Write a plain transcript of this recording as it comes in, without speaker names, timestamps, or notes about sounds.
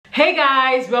Hey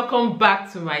guys, welcome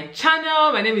back to my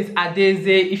channel. My name is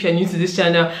Adeze if you're new to this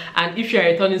channel, and if you're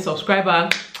a returning subscriber,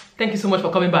 thank you so much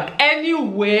for coming back.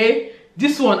 Anyway,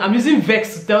 this one I'm using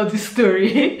Vex to tell this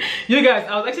story. You guys,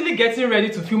 I was actually getting ready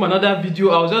to film another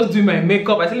video. I was just doing my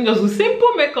makeup. I actually just do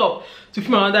simple makeup to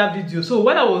film another video. So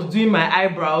when I was doing my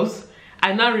eyebrows,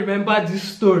 I now remember this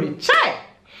story. Chai!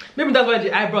 Maybe that's why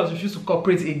the eyebrows refuse to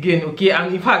cooperate again, okay?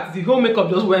 And in fact, the whole makeup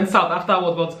just went south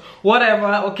afterwards, but whatever,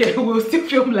 okay? We'll still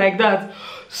film like that.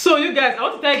 So you guys, I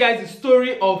want to tell you guys the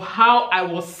story of how I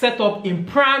was set up in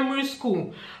primary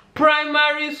school.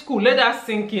 Let that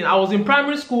sink in. I was in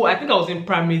primary school. I think I was in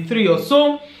primary 3 or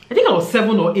so. I think I was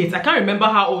 7 or 8. I can't remember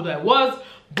how old I was.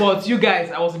 But you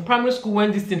guys, I was in primary school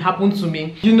when this thing happened to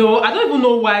me. You know, I don't even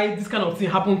know why this kind of thing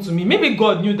happened to me. Maybe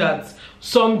God knew that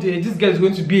someday this girl is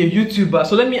going to be a YouTuber.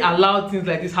 So let me allow things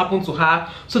like this happen to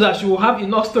her so that she will have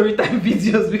enough story time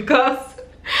videos, because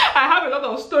I have a lot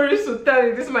of stories to tell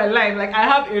in this my life. Like, I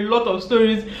have a lot of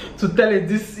stories to tell in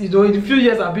this, you know, in the few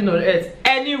years I've been on earth.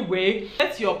 Anyway,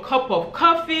 get your cup of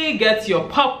coffee, get your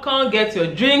popcorn, get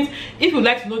your drinks. If you'd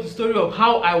like to know the story of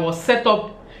how I was set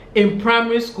up in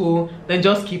primary school, then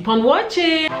just keep on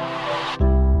watching.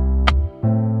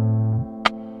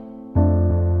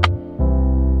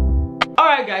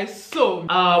 Alright guys, so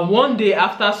one day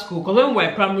after school, because when we were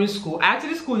in primary school, I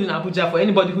actually schooled in Abuja. For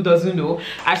anybody who doesn't know,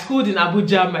 I schooled in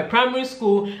Abuja, my primary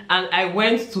school, and I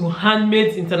went to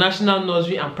Handmaid's International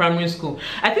Nursery and Primary School.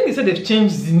 I think they said they've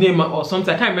changed the name or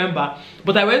something, I can't remember,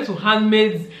 but I went to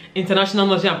Handmaid's International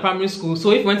Nursery and Primary School.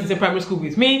 So if you went to the same primary school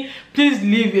with me, please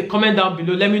leave a comment down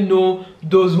below. Let me know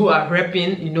those who are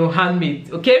repping, you know,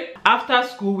 Handmaid, okay? After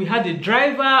school, we had a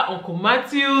driver, Uncle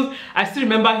Matthews. I still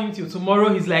remember him till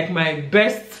tomorrow. He's like my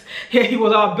best, he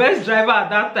was our best driver at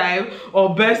that time,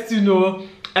 or best, you know,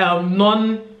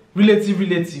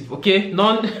 non-relative, okay?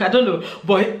 I don't know,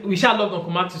 but we shall love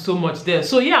Uncle Matthew so much there.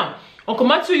 So yeah, Uncle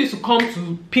Matthew used to come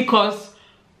to pick us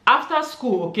after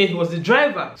school, okay? He was the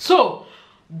driver. So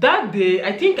that day,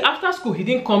 I think after school he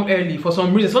didn't come early for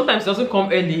some reason. Sometimes he doesn't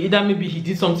come early. Either maybe he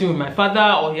did something with my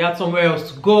father, or he had somewhere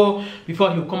else to go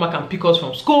before he would come back and pick us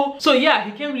from school. So yeah,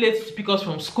 he came late to pick us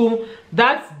from school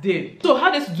that day. So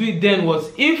how they used to do it then was,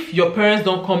 if your parents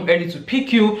don't come early to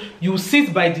pick you, you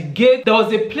sit by the gate. There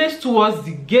was a place towards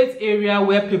the gate area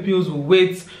where pupils will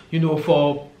wait, you know,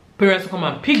 for parents to come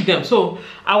and pick them. So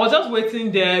I was just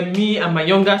waiting there, me and my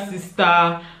younger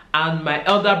sister and my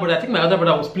elder brother. I think my elder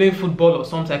brother was playing football or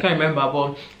something, I can't remember,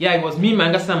 but yeah, it was me, my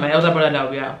younger sister, and my elder brother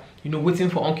that were, you know, waiting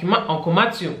for Uncle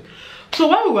Matthew. So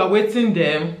while we were waiting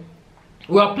there,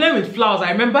 we were playing with flowers.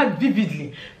 I remember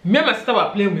vividly, me and my sister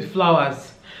were playing with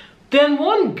flowers. Then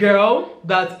one girl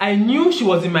that I knew, she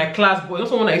was in my class, but not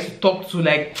someone I used to talk to,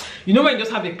 like, you know when you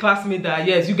just have a classmate that,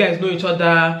 yes, you guys know each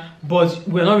other, but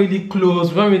we're not really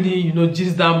close, we don't really, you know,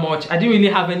 gist that much. I didn't really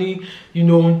have any, you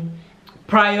know,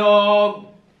 prior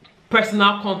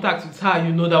personal contact with her,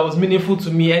 you know, that was meaningful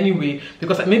to me anyway,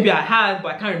 because maybe I had,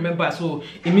 but I can't remember, so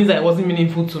it means that it wasn't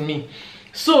meaningful to me.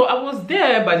 So I was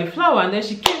there by the flower, and then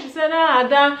she came, she said,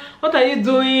 Ada, what are you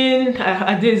doing?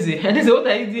 Adeze, what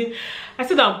are you doing? I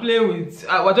said, I'm playing with,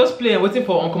 we're just playing, waiting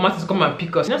for Uncle Matthew to come and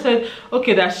pick us. And I said,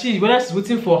 okay, that whether she's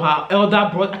waiting for her elder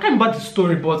brother, I can't remember the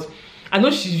story, but I know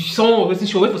someone was waiting,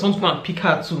 she was waiting for someone to come and pick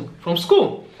her too, from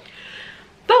school.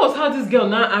 That was how this girl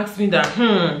now asked me that,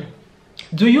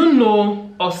 do you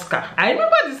know Oscar? I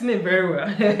remember this name very well.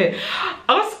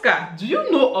 Oscar, do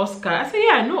you know Oscar? I said,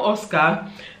 yeah, I know Oscar.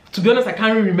 To be honest, I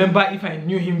can't really remember if I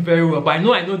knew him very well, but I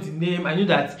know the name. I knew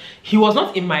that he was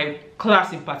not in my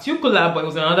class in particular, but he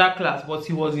was in another class, but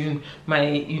he was in my,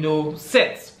 you know,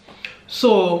 set.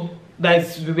 So that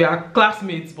is, we are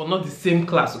classmates, but not the same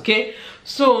class, okay?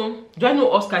 So, do I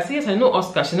know Oscar? I said, yes, I know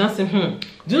Oscar. She now said,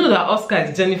 do you know that Oscar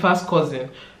is Jennifer's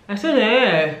cousin? I said,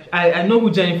 yeah, I know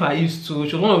who Jennifer is too.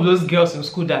 She was one of those girls in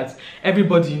school that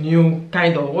everybody knew,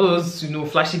 kind of, one of those, you know,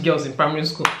 flashy girls in primary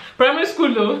school. Primary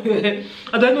school though,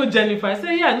 I don't know Jennifer. I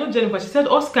said, yeah, I know Jennifer. She said,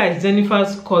 Oscar is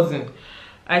Jennifer's cousin.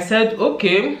 I said,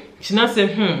 okay. She now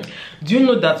said, do you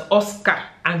know that Oscar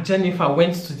and Jennifer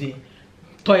went to the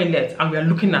toilet and we are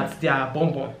looking at their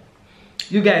bonbon?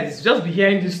 You guys, just be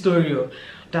hearing this story,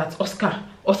 that Oscar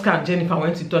and Jennifer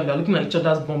went to the toilet and they're looking at each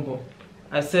other's bonbon.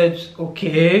 I said,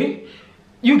 okay.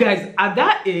 You guys, at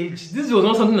that age, this was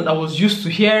not something that I was used to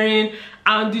hearing,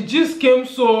 and the gist came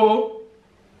so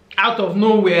out of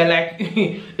nowhere. Like,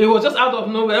 it was just out of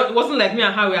nowhere. It wasn't like me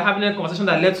and her were having a conversation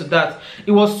that led to that.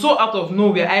 It was so out of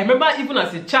nowhere. I remember even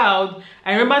as a child,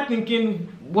 I remember thinking,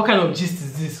 what kind of gist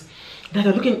is this? That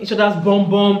they're looking at each other's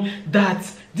bonbon, that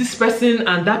this person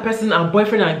and that person are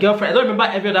boyfriend and girlfriend. I don't remember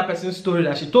every other person's story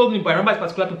that she told me, but I remember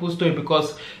this particular people's story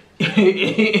because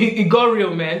it got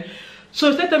real, man. So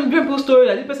instead of telling people's story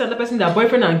that this person and that person, their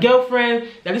boyfriend and girlfriend,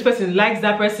 that this person likes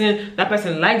that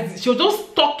person likes this. She was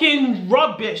just talking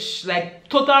rubbish, like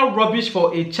total rubbish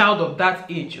for a child of that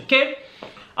age, okay?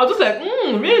 I was just like,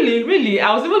 really?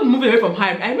 I was even moving away from her.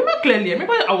 I remember clearly,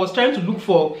 I was trying to look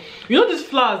for, you know, these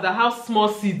flowers that have small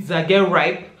seeds that get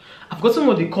ripe. I've forgotten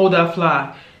what they call that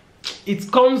flower.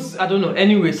 It comes, I don't know,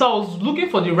 anyway. So I was looking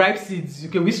for the ripe seeds.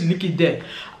 Okay, we used to lick it there.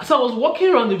 So I was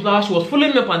walking around the flower. She was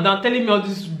following me up and down, telling me all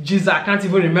this gist I can't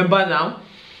even remember now.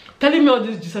 Telling me all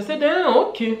this gist. I said,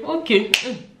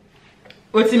 okay.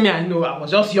 Wait till me, I know. I was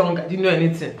just young. I didn't know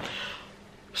anything.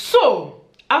 So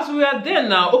as we are there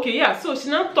now, okay, yeah. So she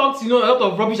now talked, you know, a lot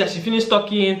of rubbish as she finished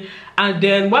talking, and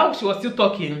then while she was still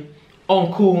talking,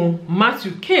 Uncle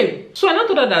Matthew came. So I now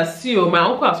told her that, see, my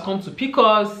uncle has come to pick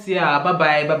us. Yeah,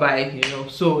 bye-bye, you know.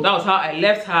 So that was how I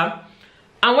left her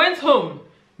and went home.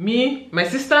 Me, my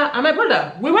sister, and my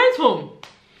brother, we went home.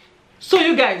 So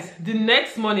you guys, the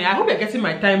next morning, I hope you're getting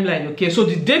my timeline, okay? So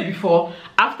the day before,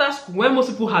 after school, when most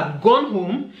people had gone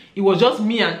home, it was just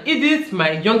me and Edith,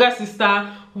 my younger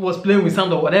sister, who was playing with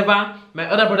sound or whatever, my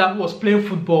other brother who was playing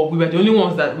football. We were the only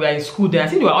ones that were in school there. I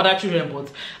think there were other children, but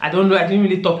I don't know, I didn't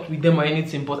really talk with them or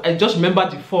anything, but I just remember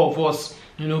the four of us,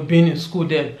 you know, being in school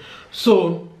then.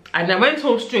 So, and I went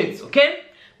home straight, okay?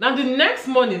 Now the next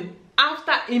morning,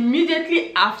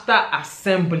 immediately after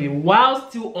assembly, while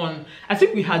still on, I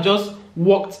think we had just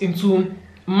marched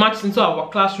into our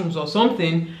classrooms or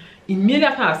something. Immediately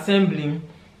after assembly,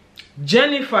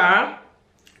 Jennifer,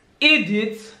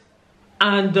 Edith,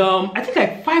 and I think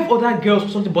like 5 other girls or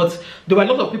something, but there were a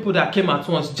lot of people that came at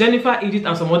once. Jennifer, Edith,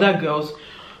 and some other girls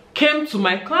came to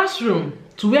my classroom,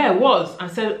 to where I was,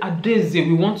 and said, Adeze,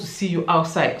 we want to see you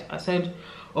outside. I said,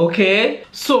 okay.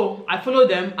 So I followed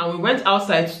them and we went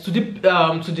outside to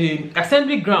the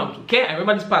assembly ground. Okay, I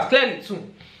remember this part clearly too.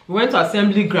 We went to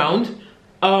assembly ground.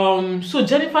 So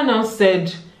Jennifer now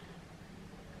said,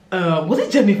 was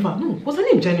it Jennifer? No, was her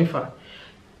name Jennifer?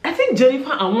 I think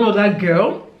Jennifer and one other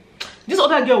girl. This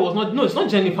other girl was not, no, it's not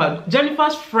Jennifer.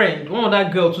 Jennifer's friend, one other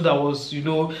girl too that was, you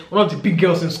know, one of the big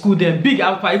girls in school then, big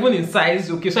alpha, even in size.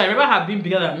 Okay, so I remember her being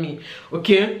bigger than me.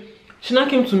 Okay, she now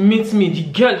came to meet me,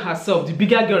 the girl herself, the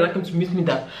bigger girl that came to meet me,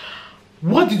 that,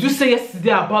 what did you say yesterday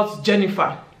about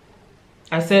Jennifer?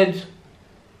 I said,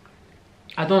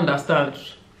 I don't understand.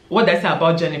 What did I say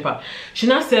about Jennifer? She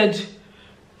now said,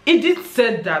 Edith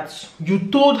said that you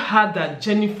told her that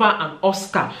Jennifer and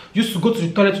Oscar used to go to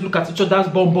the toilet to look at each other's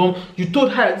bum. You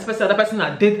told her that this person, that person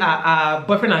are date a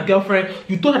boyfriend and girlfriend.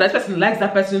 You told her that this person likes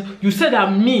that person. You said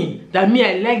that me,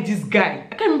 I like this guy.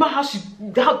 I can't remember how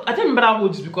I can't remember that whole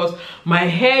gist because my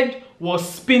head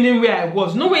was spinning where I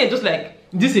was. No way, just like,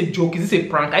 is this a joke? Is this a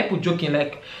prank? I put joking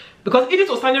like, because Edith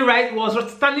was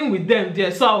standing with them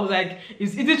there, so I was like,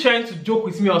 is Edith trying to joke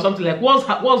with me or something? Like, what's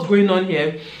going on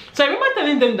here? So I remember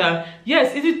telling them that,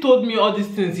 yes, Edith told me all these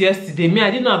things yesterday. Me, I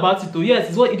didn't know about it. Oh, yes,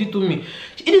 it's what Edith told me.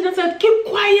 Edith said, keep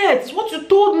quiet. It's what you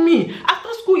told me after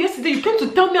school yesterday. You came to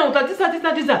tell me about this.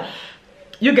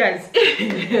 You guys,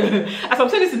 as I'm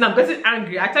saying this now, I'm getting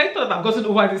angry. I actually thought I've gotten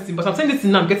over this thing, but I'm saying this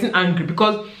now, I'm getting angry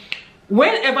because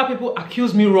whenever people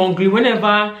accuse me wrongly,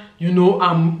 whenever, you know,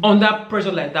 I'm under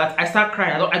pressure like that, I start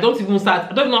crying. I don't even know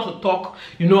how to talk.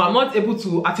 You know, I'm not able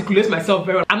to articulate myself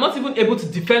very well. I'm not even able to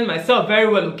defend myself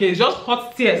very well, okay? It's just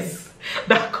hot tears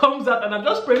that comes out, and I'm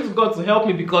just praying to God to help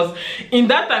me because in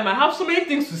that time, I have so many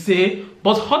things to say,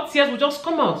 but hot tears will just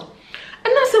come out. And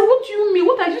I said, what do you mean?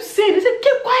 What are you saying? They said,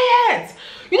 keep quiet.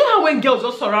 You know how when girls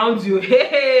just surround you,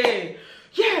 hey,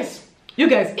 yes. You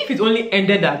guys, if it only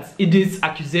ended at Edith's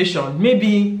accusation,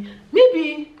 maybe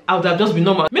I would have just been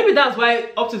normal. Maybe that's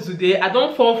why up to today I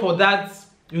don't fall for that,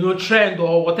 you know, trend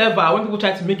or whatever. When people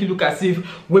try to make it look as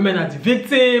if women are the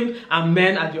victim and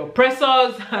men are the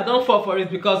oppressors, I don't fall for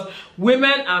it because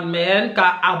women and men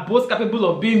are both capable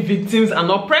of being victims and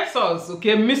oppressors.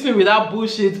 Okay, miss me with that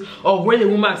bullshit of when a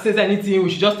woman says anything, we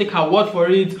should just take her word for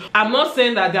it. I'm not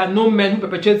saying that there are no men who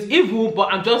perpetrate evil,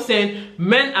 but I'm just saying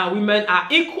men and women are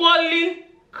equally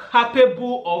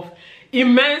capable of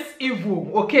immense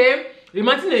evil. Okay,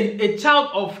 imagine a child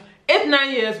of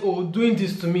 8-9 years old doing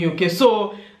this to me. Okay,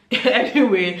 so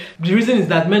anyway, the reason is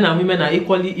that men and women are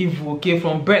equally evil. Okay,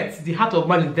 from birth, the heart of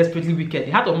man is desperately wicked.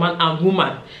 The heart of man and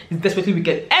woman is desperately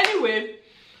wicked. Anyway,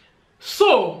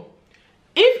 so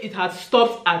if it had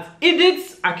stopped at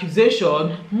Edith's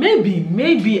accusation,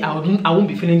 maybe I won't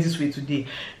be feeling this way today.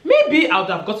 Maybe I would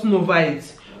have gotten over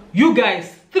it. You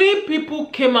guys, 3 people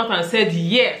came out and said,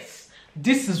 yes,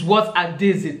 this is what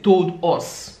Adeze told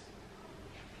us.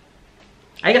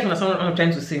 I guess understand what I'm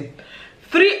trying to say.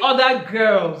 3 other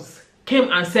girls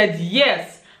came and said,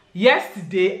 yes,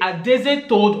 yesterday Adeze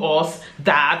told us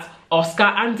that Oscar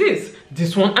and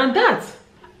this one and that.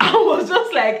 I was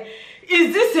just like,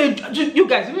 is this a, you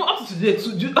guys, even up to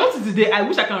today, I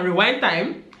wish I can rewind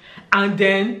time and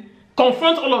then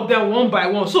confront all of them one by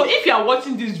one. So if you are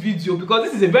watching this video, because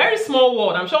this is a very small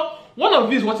world, I'm sure one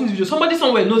of you is watching this video, somebody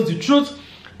somewhere knows the truth.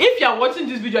 If you are watching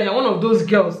this video and you're one of those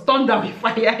girls, thunder will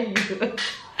fire you.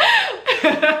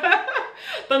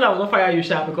 Thunder will not fire you,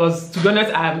 Sha, because to be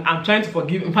honest, I'm trying to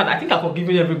forgive. In fact, I think I've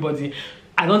forgiven everybody.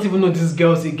 I don't even know these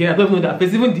girls again. I don't even know that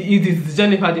face. Even the Edith, the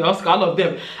Jennifer, the Oscar, all of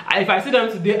them. If I see them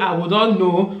today, I would not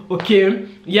know. Okay,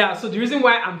 yeah. So the reason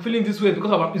why I'm feeling this way is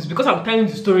because I'm telling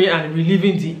the story and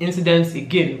reliving the incidents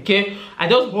again. Okay, I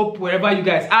just hope wherever you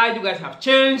guys are, you guys have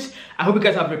changed. I hope you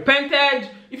guys have repented.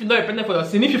 If you're not repented for your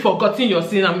sin, if you've forgotten your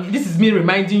sin, this is me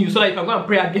reminding you so that if I'm going to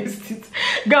pray against it,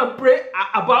 go and pray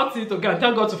about it. Okay, and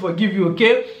thank God to forgive you.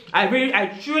 Okay,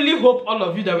 I truly hope all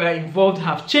of you that were involved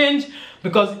have changed.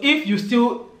 Because if you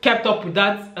still kept up with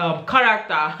that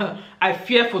character, I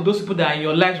fear for those people that are in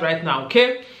your lives right now,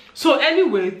 okay? So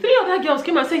anyway, 3 other girls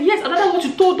came and said, yes, that's what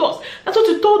you told us. That's what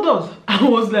you told us. I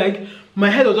was like, my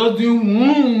head was just doing,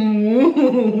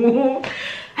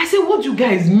 I said, what do you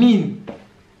guys mean?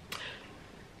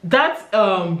 That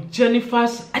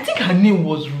Jennifer's, I think her name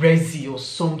was Rezi or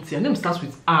something. Her name starts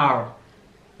with R.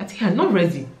 I think her, not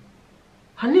Rezi.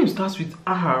 Her name starts with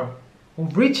R. Or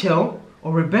Rachel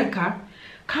or Rebecca.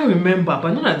 Can't remember,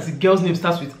 but I know that the girl's name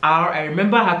starts with R. I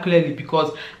remember her clearly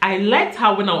because I liked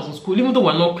her when I was in school, even though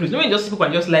we're not close. When you just people,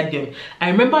 I just like them.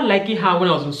 I remember liking her when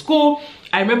I was in school.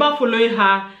 I remember following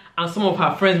her and some of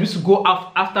her friends. We used to go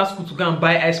after school to go and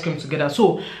buy ice cream together.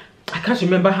 So I can't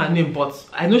remember her name, but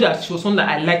I know that she was someone that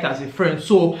I liked as a friend.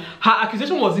 So her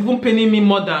accusation was even paining me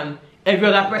more than every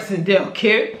other person there.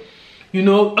 Okay, you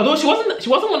know, although she wasn't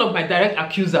one of my direct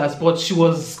accusers, but she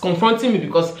was confronting me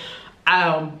because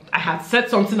I had said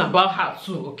something about her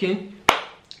too, okay?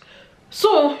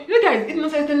 So, you guys didn't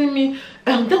start telling me,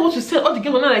 that's what you said. All the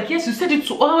girls were not like, yes, you said it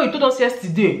to all, you told us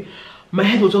yesterday. My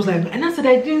head was just like, and I said,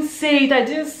 I didn't say it,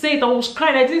 I was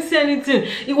crying, I didn't say anything.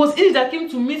 It was Edith that came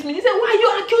to meet me. He said, why are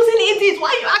you accusing Edith? Why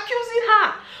are you accusing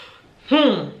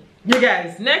her? You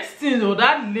guys, next thing,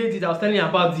 that lady that I was telling you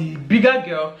about, the bigger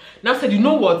girl, now said, you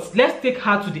know what, let's take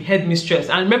her to the headmistress.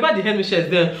 And remember the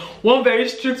headmistress then, one very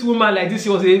strict woman like this. She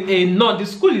was a nun. The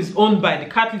school is owned by the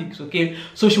Catholics, okay?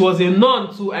 So she was a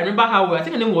nun too. I remember her well. I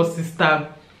think her name was Sister, I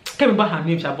can't remember her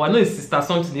name, but I know it's Sister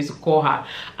something they used to call her.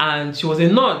 And she was a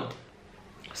nun.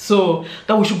 So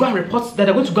that we should go and report, that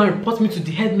they're going to go and report me to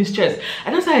the headmistress.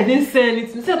 And that's why I didn't say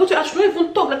anything. He said, I should not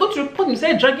even talk. They're going to report me. He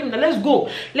said, drag him. Let's go.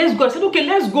 Let's go. I said, okay,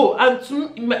 let's go. And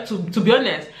to be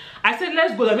honest, I said,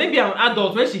 let's go. That maybe I'm an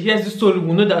adult. When she hears this story,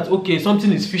 we'll know that, okay,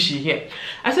 something is fishy here.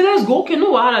 I said, let's go. Okay,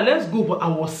 no, let's go. But I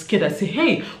was scared. I said,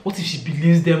 hey, what if she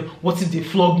believes them? What if they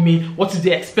flog me? What if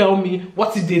they expel me?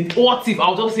 What if? I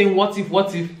was just saying, what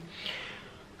if?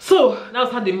 So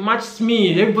that's how they matched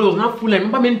me. Everybody was not full. I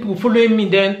remember many people following me.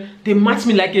 Then they matched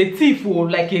me like a thief,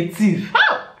 like a thief.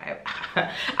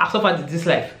 I suffered this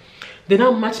life. They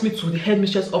now matched me to the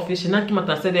headmistress office. She now came out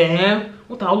and said,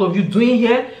 what are all of you doing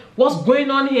here? What's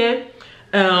going on here?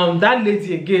 That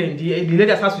lady again, the lady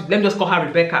that starts with, let me just call her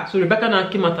Rebecca. So Rebecca now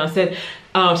came out and said,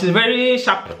 she's very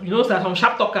sharp. You know, some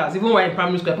sharp talkers, even when in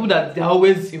primary school, people that they're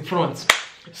always in front.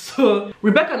 So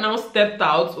Rebecca now stepped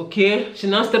out, okay? She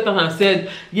now stepped out and said,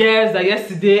 yes, that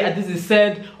yesterday Adeze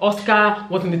said Oscar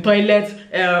was in the toilet.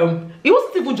 It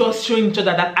wasn't even just showing each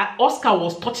other that Oscar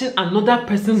was touching another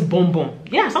person's bum.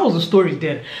 Yes, that was the story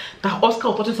then. That Oscar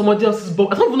was touching somebody else's bum.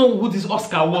 I don't even know who this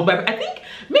Oscar was, but I think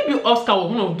maybe Oscar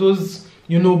was one of those,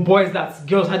 you know, boys that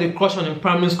girls had a crush on in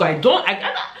primary school.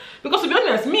 Because to be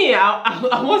honest, me,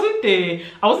 I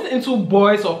wasn't into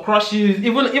boys or crushes,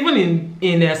 even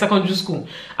in secondary school.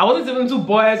 I wasn't even into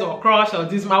boys or crush or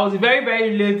this. I was a very,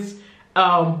 very late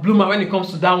bloomer when it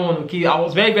comes to that one, okay? I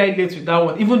was very, very late with that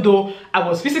one. Even though I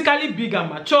was physically big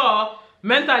and mature,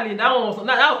 mentally, that one was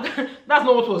that's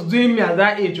not what was doing me at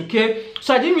that age, okay?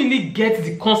 So I didn't really get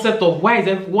the concept of why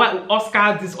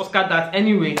Oscar this, Oscar that.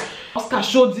 Anyway, Oscar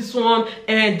showed this one,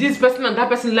 and this person and that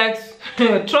person likes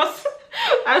trust.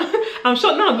 I'm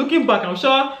sure now looking back, I'm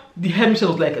sure the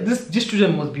headmistress was like, this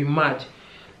children must be mad.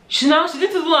 She didn't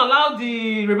even allow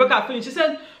the Rebecca finish. She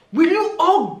said, will you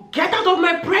all get out of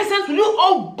my presence? Will you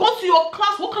all go to your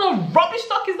class? What kind of rubbish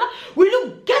talk is that? Will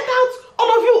you get out?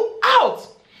 All of you out.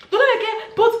 Don't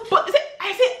again, but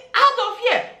I said out of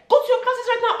here. Go to your classes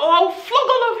right now or I'll flog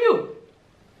all of you.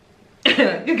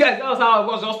 You guys, that was how I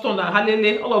was just turned and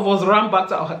hallelujah. All of us ran back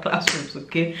to our classrooms,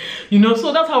 okay? You know,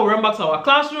 so that's how we ran back to our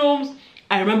classrooms.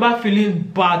 I remember feeling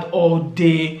bad all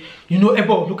day. You know,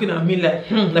 everyone was looking at me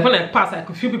like, like when I passed, I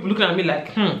could feel people looking at me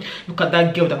like, look at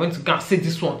that girl that went to go and say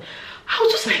this one. I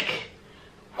was just like,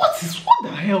 what the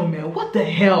hell, man? What the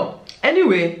hell?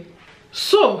 Anyway,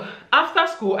 so after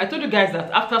school, I told you guys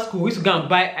that after school we used to go and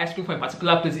buy ice cream from a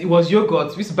particular place. It was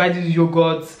yogurt. We used to buy these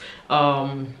yogurts,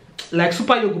 like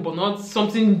super yogurt, but not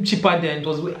something cheaper than it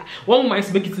was. One woman used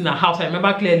to make it in her house, I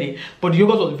remember clearly, but the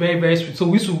yogurt was very, very sweet. So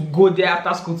we used to go there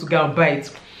after school to go and buy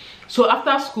it. So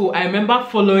after school, I remember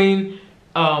following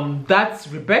that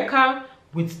Rebecca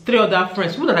with 3 other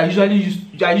friends, people that I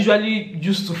usually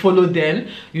used to follow them,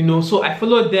 you know. So I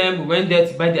followed them, we went there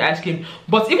to buy the ice cream.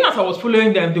 But even as I was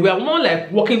following them, they were more like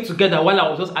walking together while I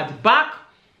was just at the back.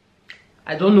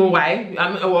 I don't know why.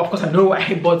 Well, of course I know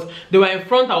why, but they were in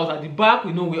front, I was at the back.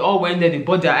 You know, we all went there, they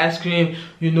bought their ice cream.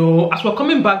 You know, as we were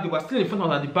coming back, they were still in front, I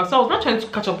was at the back. So I was not trying to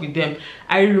catch up with them.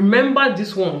 I remember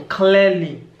this one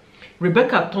clearly.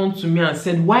 Rebecca turned to me and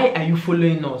said, "Why are you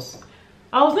following us?"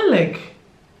 I was then like,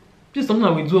 this is something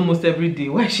that we do almost every day.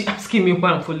 Why is she asking me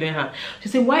why I'm following her? She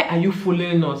said, "Why are you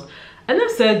following us?" And I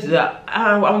said that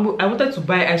I wanted to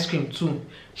buy ice cream too.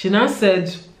 She now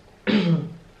said,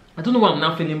 I don't know why I'm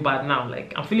now feeling bad now.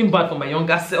 Like, I'm feeling bad for my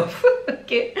younger self.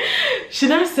 Okay. She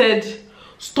now said,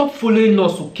 "Stop following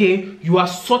us, okay? You are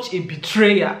such a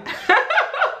betrayer."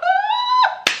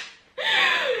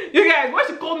 You guys, when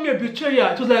she called me a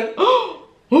betrayer, it was like, oh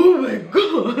my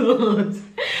god.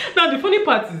 Now the funny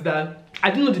part is that I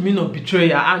didn't know the meaning of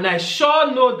betrayer, and I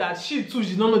sure know that she too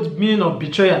did not know the meaning of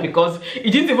betrayer, because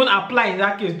it didn't even apply in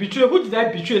that case. Betrayal, who did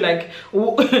I betray? Like,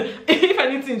 if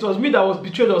anything, it was me that was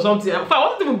betrayed or something. In fact, I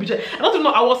wasn't even betrayed. I don't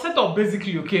know, I was set up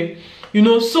basically, okay? You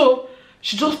know, so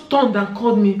she just turned and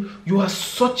called me, "You are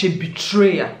such a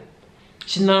betrayer."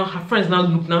 She now, her friends now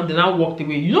looked, now they now walked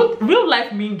away. You know, real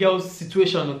life mean girls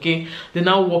situation, okay? They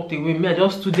now walked away. Me, I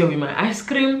just stood there with my ice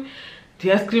cream.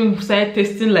 The ice cream started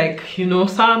tasting like, you know,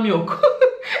 sour milk.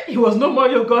 It was no more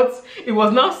yogurt. It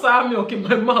was now sour milk in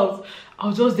my mouth. I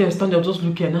was just there standing, I was just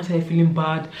looking, and I started feeling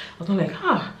bad. I was not like,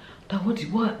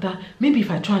 that maybe if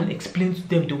I try and explain to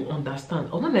them, they will understand.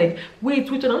 I was not like, wait,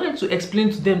 I wanted to explain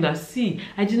to them that, see,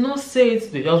 I did not say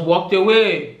it. They just walked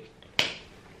away.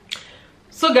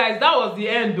 So guys, that was the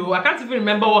end though. I can't even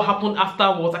remember what happened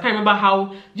afterwards. I can't remember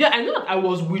how. Yeah, I know that I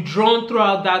was withdrawn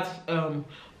throughout that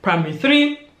primary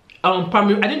 3. I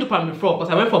didn't do primary 4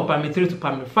 because I went from primary 3 to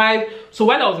primary 5. So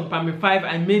while I was in primary 5,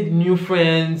 I made new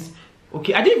friends.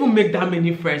 Okay, I didn't even make that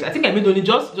many friends. I think I made only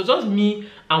just me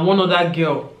and one other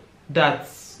girl that,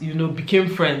 you know, became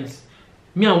friends.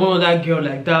 Me and one other girl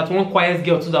like that, one quiet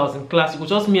girl too that was in class. It was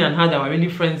just me and her that were really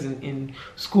friends in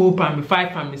school, primary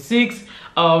 5, primary 6.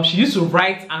 She used to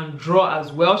write and draw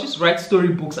as well. She used to write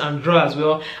storybooks and draw as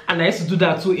well. And I used to do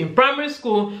that too in primary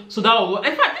school. So that was,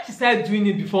 in fact, I think she started doing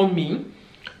it before me.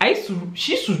 I used to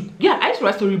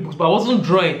write storybooks, but I wasn't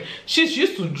drawing. She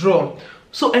used to draw.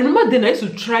 So I remember then I used to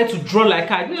try to draw like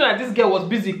her. I didn't know that this girl was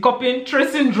busy copying,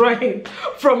 tracing, drawing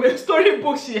from a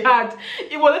storybook she had.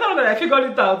 It was later on that I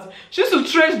figured it out. She used to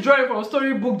trace drawing from a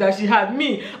storybook that she had.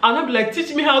 Me, and I'd be like,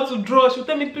 "Teach me how to draw." She would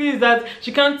tell me, please, that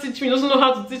she can't teach me, doesn't know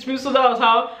how to teach me. So that was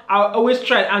how I always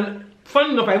tried. And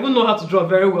funny enough, I even know how to draw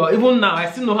very well. Even now,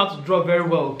 I still know how to draw very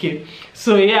well, okay?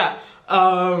 So yeah.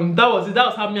 That was it. That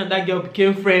was how me and that girl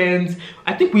became friends.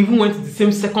 I think we even went to the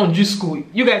same secondary school.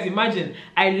 You guys imagine,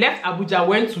 I left Abuja,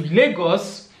 went to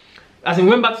Lagos, as in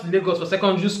went back to Lagos for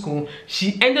secondary school.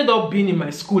 She ended up being in my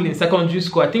school in secondary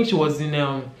school. I think she was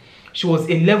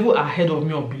a level ahead of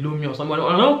me or below me or something,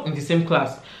 or not in the same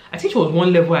class. I think she was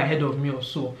one level ahead of me or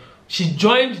so. She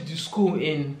joined the school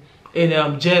in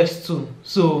JS2.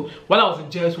 So while I was in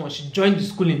JS1, she joined the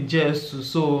school in JS2.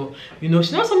 So, you know,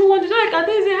 she knows someone like,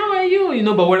 "Adeze, how are you?" You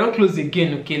know, but we're not close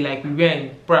again, okay, like we were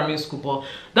in primary school. But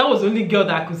that was the only girl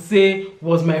that I could say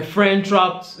was my friend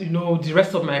throughout, you know, the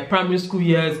rest of my primary school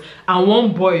years, and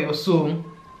one boy or so.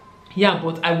 Yeah,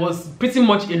 but I was pretty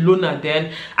much a loner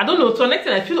then. I don't know, to an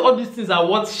extent, I feel all these things are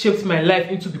what shaped my life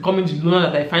into becoming the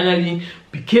loner that I finally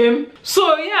became.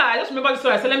 So yeah, I just remember the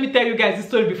story. I said, let me tell you guys this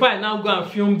story before I now go and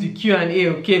film the Q&A,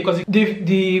 okay? Because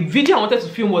the video I wanted to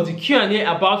film was the Q&A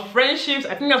about friendships.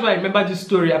 I think that's why I remember this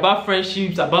story, about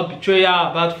friendships, about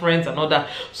betrayal, about friends and all that.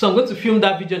 So I'm going to film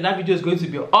that video, and that video is going to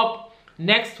be up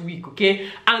next week, okay?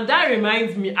 And that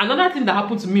reminds me, another thing that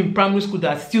happened to me in primary school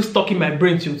that's still stuck in my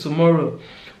brain till tomorrow.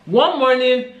 One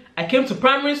morning, I came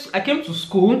to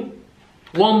school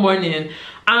one morning,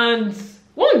 and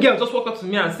one girl just walked up to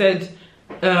me and said,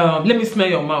 "Let me smell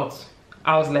your mouth."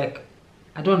 I was like,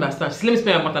 I don't understand. She said, "Let me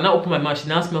smell your mouth," and I opened my mouth. She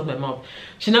now smelled my mouth.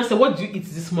 She now said, "What did you eat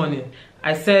this morning?"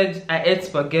 I said, "I ate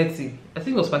spaghetti." I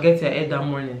think it was spaghetti I ate that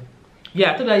morning.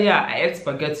 Yeah, I told her, yeah, I ate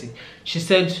spaghetti. She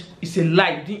said, it's a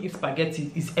lie, you didn't eat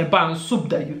spaghetti. It's eba and soup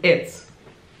that you ate.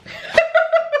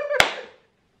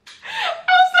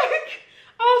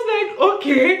 I was like,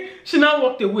 okay. She now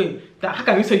walked away. That how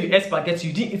can you say you ate spaghetti?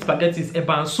 You didn't eat spaghetti, it's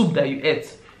eba and soup that you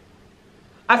ate.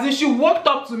 As in, she walked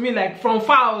up to me like from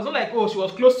far. It was not like, oh, she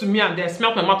was close to me and then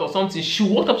smelled my mouth or something. She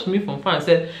walked up to me from far and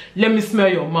said, let me smell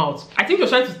your mouth. I think you're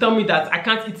trying to tell me that I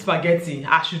can't eat spaghetti.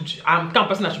 I'm the kind of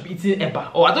person that should be eating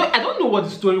eba. Or I don't know what the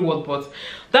story was, but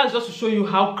that's just to show you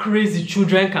how crazy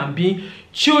children can be.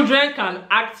 Children can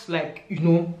act like, you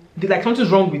know, like something's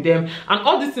wrong with them, and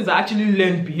all these things are actually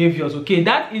learned behaviors. Okay,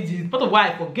 that is part of why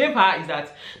I forgave her, is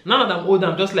that now that I'm older,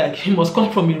 I'm just like, he must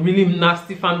come from a really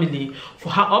nasty family for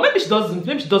her. Or maybe she doesn't,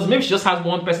 maybe she just has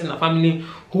one person in her family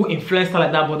who influenced her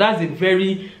like that. But that's a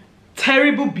very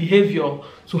terrible behavior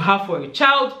to have for a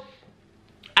child.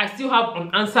 I still have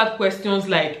unanswered questions,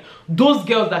 like those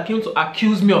girls that came to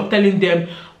accuse me of telling them,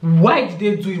 why did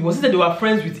they do it? Was it that they were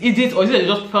friends with Edith, or is it that they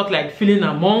just felt like feeling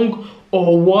among,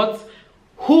 or what?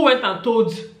 Who went and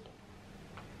told?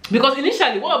 Because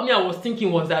initially what of me I was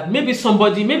thinking was that maybe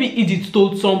Edith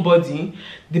told somebody,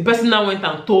 the person now went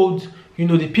and told, you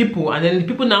know, the people, and then the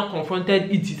people now confronted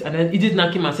Edith, and then Edith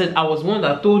now came and said I was one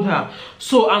that told her.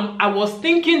 So I was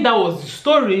thinking that was the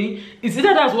story. It's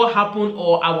either that's what happened,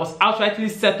 or I was outrightly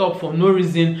set up for no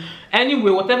reason. Anyway,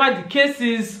 whatever the case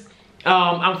is,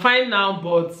 I'm fine now.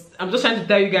 But I'm just trying to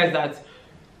tell you guys that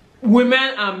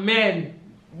women and men,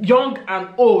 young and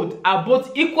old, are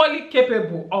both equally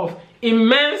capable of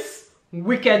immense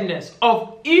wickedness,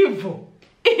 of evil.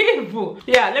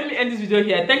 Yeah, let me end this video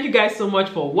here. Thank you guys so much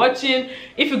for watching.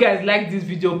 If you guys like this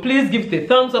video, please give it a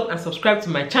thumbs up and subscribe to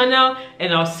my channel,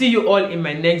 and I'll see you all in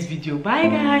my next video. Bye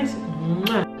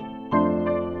guys.